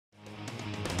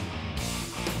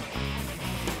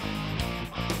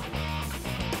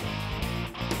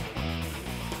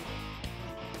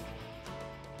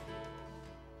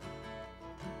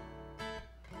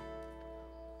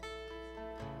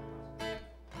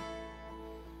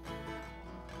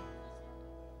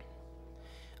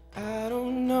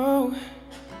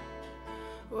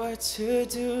to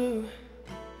do.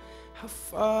 How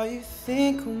far you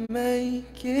think we'll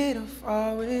make it, how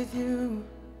far with you?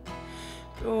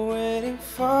 Been waiting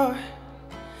for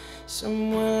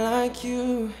someone like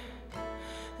you,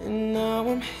 and now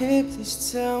I'm here,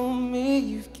 please tell me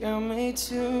you've got me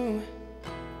too.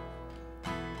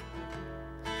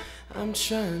 I'm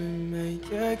trying to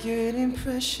make a good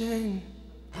impression.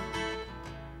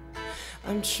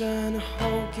 I'm trying to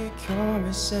hold good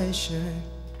conversation.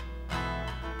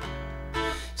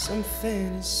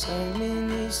 Something inside me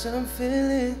needs some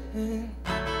feeling.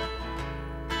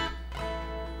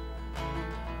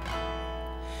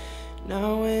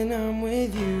 Now when I'm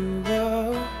with you,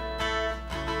 oh.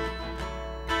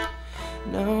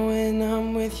 Now when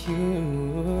I'm with you,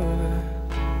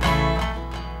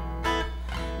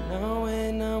 now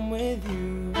when I'm with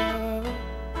you, oh.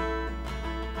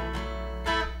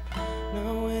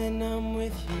 Now when I'm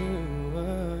with you,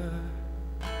 oh.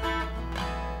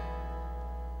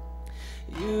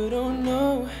 You don't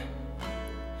know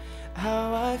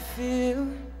how I feel.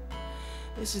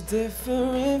 It's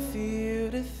different for you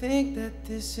to think that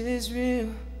this is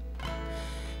real.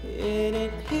 It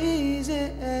ain't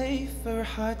easy for a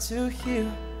heart to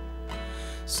heal.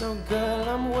 So girl,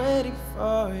 I'm waiting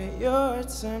for your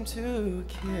time to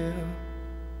kill.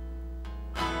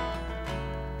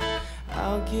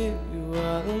 I'll give you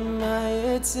all of my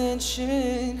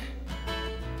attention.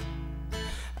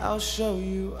 I'll show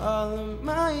you all of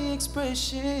my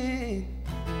expression.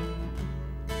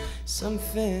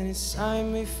 Something inside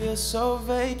me feels so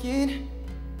vacant.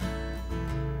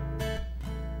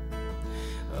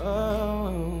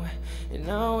 Oh, and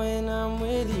now when I'm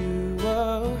with you,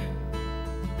 oh.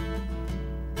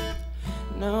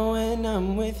 Now when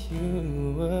I'm with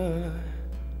you, oh.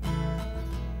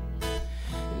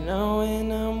 Now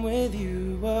when I'm with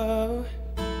you, oh.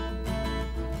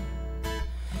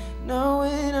 Now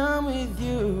when I'm with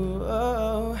you,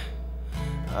 oh,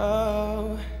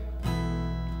 oh.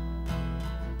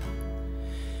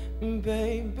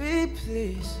 Baby,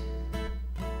 please,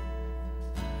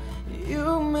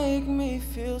 you make me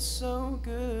feel so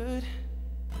good.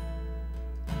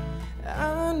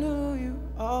 I knew you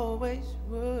always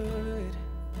would.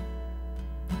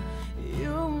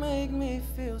 You make me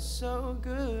feel so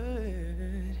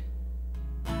good.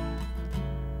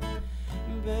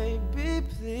 Baby,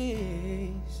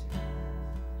 please,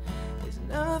 there's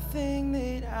nothing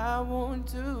that I won't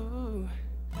do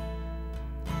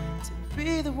to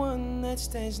be the one that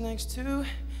stands next to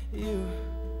you.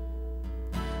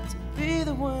 To be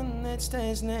the one that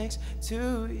stands next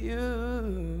to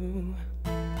you.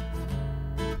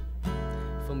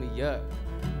 Fill me up.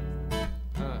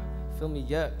 Fill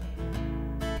me up.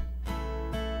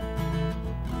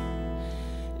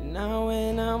 Now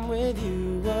when I'm with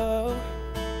you, oh.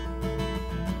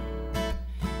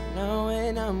 Now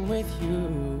when I'm with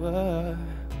you, oh.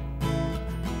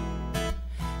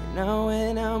 Now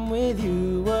when I'm with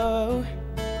you, oh.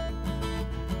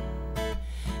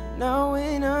 Now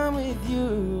when I'm with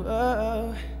you,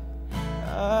 oh,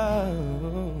 oh.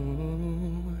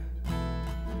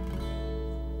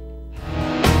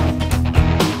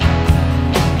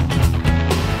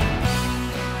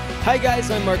 Hi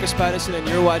guys, I'm Markus Paterson and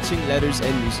you're watching Letters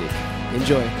and Music.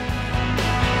 Enjoy.